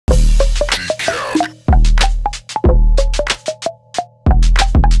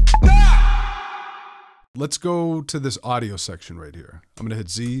let's go to this audio section right here. I'm gonna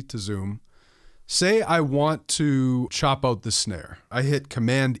hit Z to zoom. Say I want to chop out the snare. I hit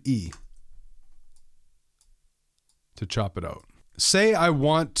Command E to chop it out. Say I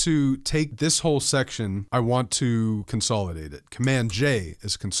want to take this whole section, I want to consolidate it. Command J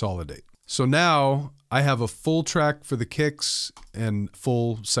is consolidate. So now I have a full track for the kicks and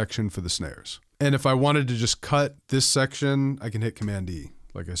full section for the snares. And if I wanted to just cut this section, I can hit Command E,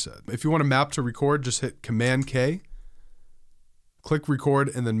 like I said. If you want to map to record, just hit Command K, click record,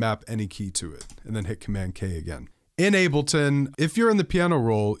 and then map any key to it, and then hit Command K again. In Ableton, if you're in the piano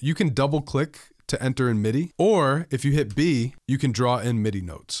roll, you can double click to enter in MIDI, or if you hit B, you can draw in MIDI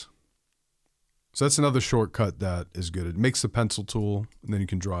notes. So that's another shortcut that is good. It makes the pencil tool, and then you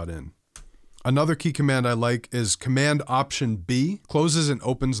can draw it in. Another key command I like is Command Option B, closes and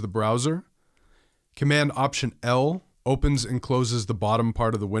opens the browser. Command Option L, opens and closes the bottom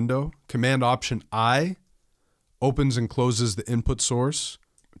part of the window. Command Option I, opens and closes the input source.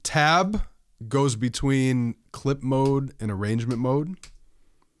 Tab goes between clip mode and arrangement mode.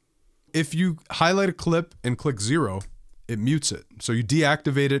 If you highlight a clip and click 0, it mutes it. So you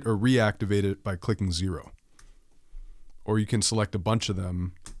deactivate it or reactivate it by clicking 0. Or you can select a bunch of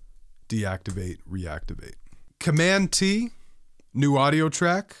them, deactivate, reactivate. Command T, new audio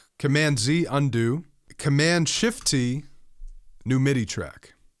track. Command Z, undo. Command Shift T, new MIDI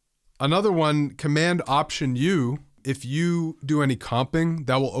track. Another one, Command Option U, if you do any comping,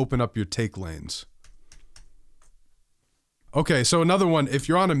 that will open up your take lanes. Okay, so another one, if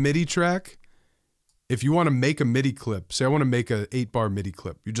you're on a MIDI track, if you want to make a MIDI clip, say I want to make a 8-bar MIDI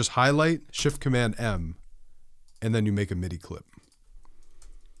clip, you just highlight, Shift Command M, and then you make a MIDI clip.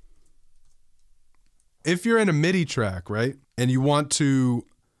 If you're in a MIDI track, right, and you want to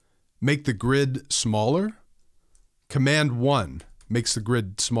make the grid smaller, Command 1 makes the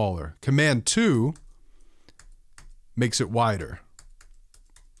grid smaller. Command 2 makes it wider.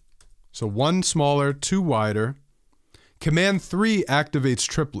 So 1 smaller, 2 wider. Command 3 activates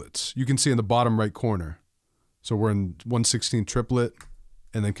triplets. You can see in the bottom right corner. So we're in 1/16 triplet,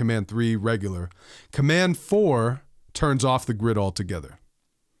 and then Command 3 regular. Command 4 turns off the grid altogether.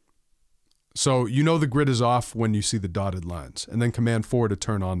 So you know the grid is off when you see the dotted lines, and then Command 4 to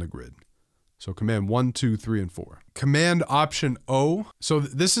turn on the grid. So Command 1, 2, 3, and 4. Command Option O. So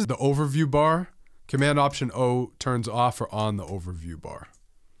this is the overview bar. Command Option O turns off or on the overview bar.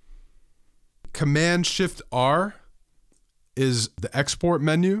 Command Shift R is the export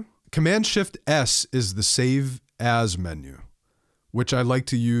menu. Command Shift S is the save as menu, which I like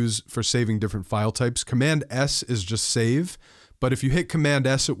to use for saving different file types. Command S is just save, but if you hit Command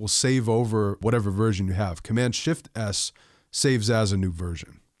S, it will save over whatever version you have. Command Shift S saves as a new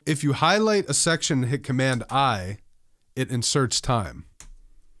version. If you highlight a section and hit Command I, it inserts time.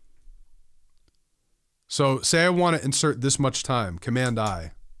 So say I want to insert this much time, Command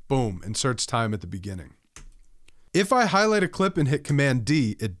I, boom, inserts time at the beginning. If I highlight a clip and hit Command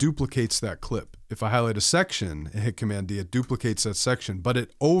D, it duplicates that clip. If I highlight a section and hit Command D, it duplicates that section, but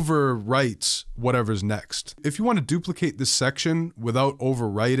it overwrites whatever's next. If you want to duplicate this section without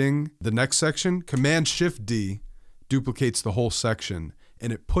overwriting the next section, Command Shift D duplicates the whole section,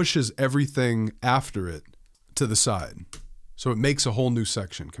 and it pushes everything after it to the side. So it makes a whole new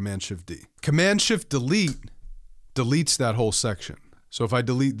section, Command Shift D. Command Shift Delete deletes that whole section. So if I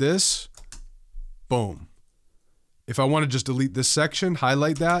delete this, boom. If I want to just delete this section,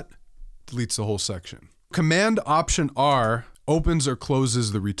 highlight that, deletes the whole section. Command Option R opens or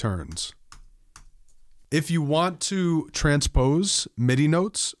closes the returns. If you want to transpose MIDI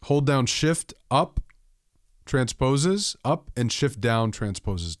notes, hold down Shift up, transposes up, and Shift down,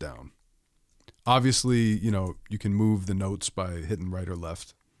 transposes down. Obviously, you know, you can move the notes by hitting right or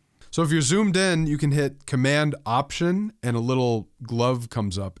left. So if you're zoomed in, you can hit Command Option and a little glove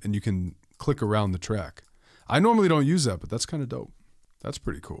comes up and you can click around the track. I normally don't use that, but that's kind of dope. That's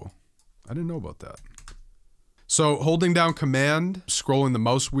pretty cool. I didn't know about that. So holding down Command, scrolling the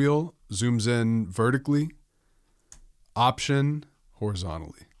mouse wheel, zooms in vertically, Option,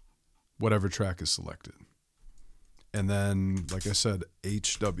 horizontally, whatever track is selected. And then, like I said,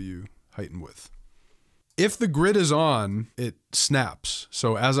 HW, height and width. If the grid is on, it snaps.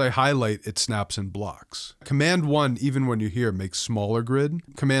 So as I highlight, it snaps in blocks. Command 1, even when you're here, makes smaller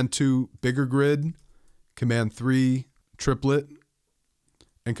grid. Command 2, bigger grid. Command 3, triplet,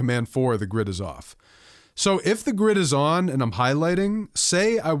 and Command 4, the grid is off. So if the grid is on and I'm highlighting,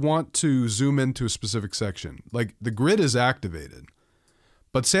 say I want to zoom into a specific section, like the grid is activated,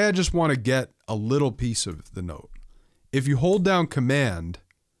 but say I just want to get a little piece of the note. If you hold down Command,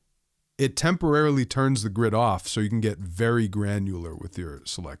 it temporarily turns the grid off so you can get very granular with your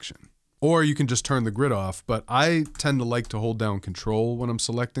selection. Or you can just turn the grid off, but I tend to like to hold down control when I'm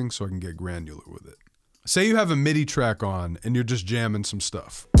selecting so I can get granular with it. Say you have a MIDI track on and you're just jamming some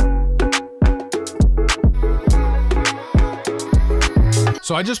stuff.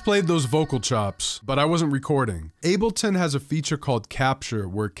 So I just played those vocal chops, but I wasn't recording. Ableton has a feature called capture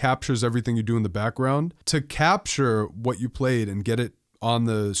where it captures everything you do in the background. To capture what you played and get it on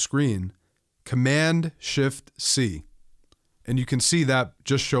the screen, Command-Shift-C. And you can see that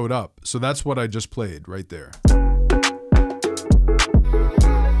just showed up. So that's what I just played right there.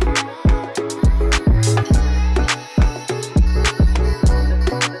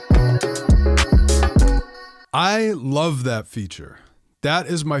 I love that feature. That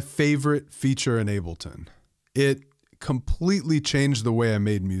is my favorite feature in Ableton. It completely changed the way I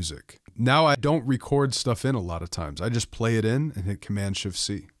made music. Now I don't record stuff in a lot of times. I just play it in and hit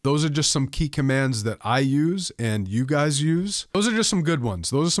Command-Shift-C. Those are just some key commands that I use and you guys use. Those are just some good ones.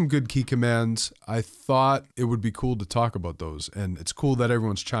 Those are some good key commands. I thought it would be cool to talk about those, and it's cool that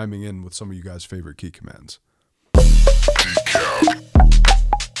everyone's chiming in with some of you guys' favorite key commands. DECAP.